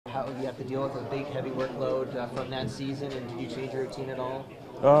Did you have to deal with a big, heavy workload from that season, and did you change your routine at all?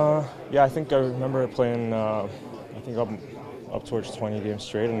 Yeah, I think I remember playing. I think up towards 20 games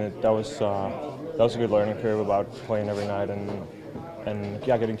straight, and that was a good learning curve about playing every night and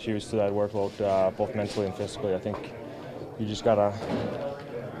yeah, getting used to that workload both mentally and physically. I think you just gotta.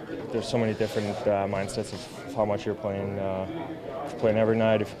 There's so many different mindsets of how much you're playing. If you're playing every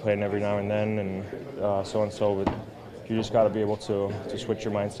night, if you're playing every now and then, and so and so. But you just got to be able to switch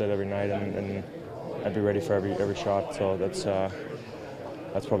your mindset every night and be ready for every shot. So that's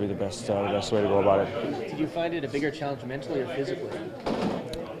probably the best way to go about it. Did you find it a bigger challenge mentally or physically?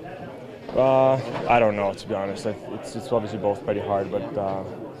 I don't know, to be honest. It's obviously both pretty hard, but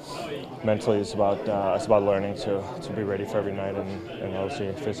mentally it's about learning to be ready for every night, and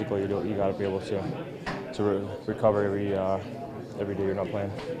obviously physically you got to be able to recover every day you're not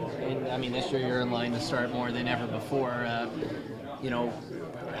playing. And I mean, this year you're in line to start more than ever before.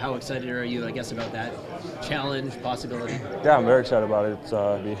 How excited are you, I guess, about that challenge possibility? Yeah, I'm very excited about it.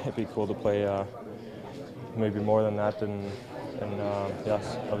 It'd be cool to play maybe more than that, and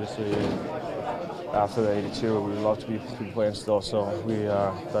yes, obviously after the 82, we would love to be playing still. So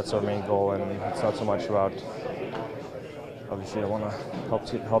that's our main goal, and it's not so much about. Obviously, I want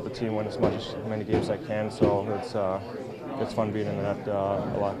to help the team win as many games as I can. So it's fun being in the net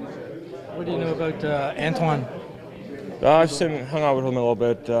a lot. What do you know about Antoine? I've just hung out with him a little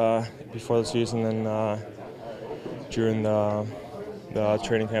bit before the season and during the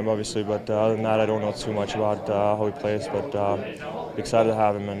training camp, obviously. But other than that, I don't know too much about how he plays. But excited to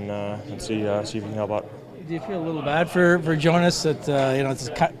have him and see if he can help out. Do you feel a little bad for Jonas that it's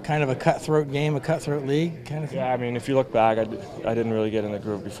kind of a cutthroat game, a cutthroat league kind of thing? Yeah, I mean, if you look back, I didn't really get in the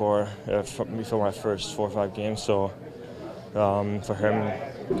groove before my first 4 or 5 games. So for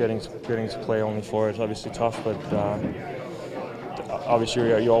him, getting to play only 4 is obviously tough, but obviously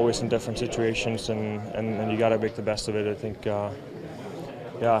you're always in different situations, and you got to make the best of it. I think,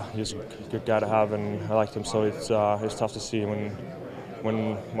 yeah, he's a good guy to have, and I liked him. So it's tough to see when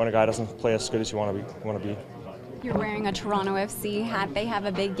a guy doesn't play as good as you want to be. You're wearing a Toronto FC hat. They have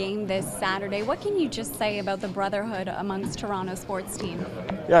a big game this Saturday. What can you just say about the brotherhood amongst Toronto sports team?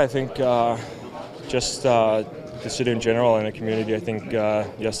 Yeah, I think just the city in general and the community. I think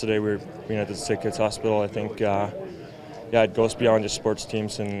yesterday we were at the Sick Kids Hospital. I think it goes beyond just sports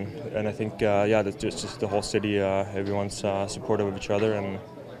teams, and I think just the whole city. Everyone's supportive of each other,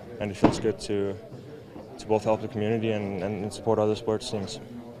 and it feels good to both help the community and support other sports teams.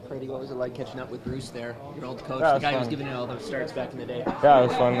 Freddie, what was it like catching up with Bruce there, your old coach, Yeah, the guy who was giving you all those starts back in the day? Yeah, it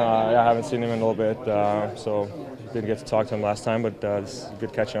was fun. I haven't seen him in a little bit, so didn't get to talk to him last time, but it's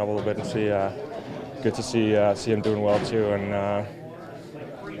good catching up a little bit and see. Good to see him doing well too, and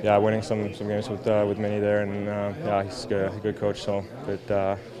winning some games with Minnie there, and he's a good coach. So,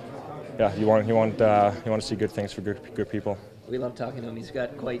 but you want to see good things for good people. We love talking to him. He's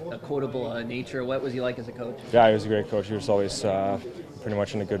got quite a quotable nature. What was he like as a coach? Yeah, he was a great coach. He was always pretty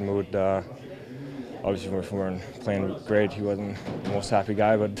much in a good mood. Obviously, if we weren't playing great, he wasn't the most happy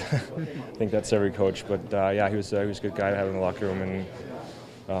guy, but I think that's every coach. But he was a good guy to have in the locker room, and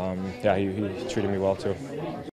he treated me well too.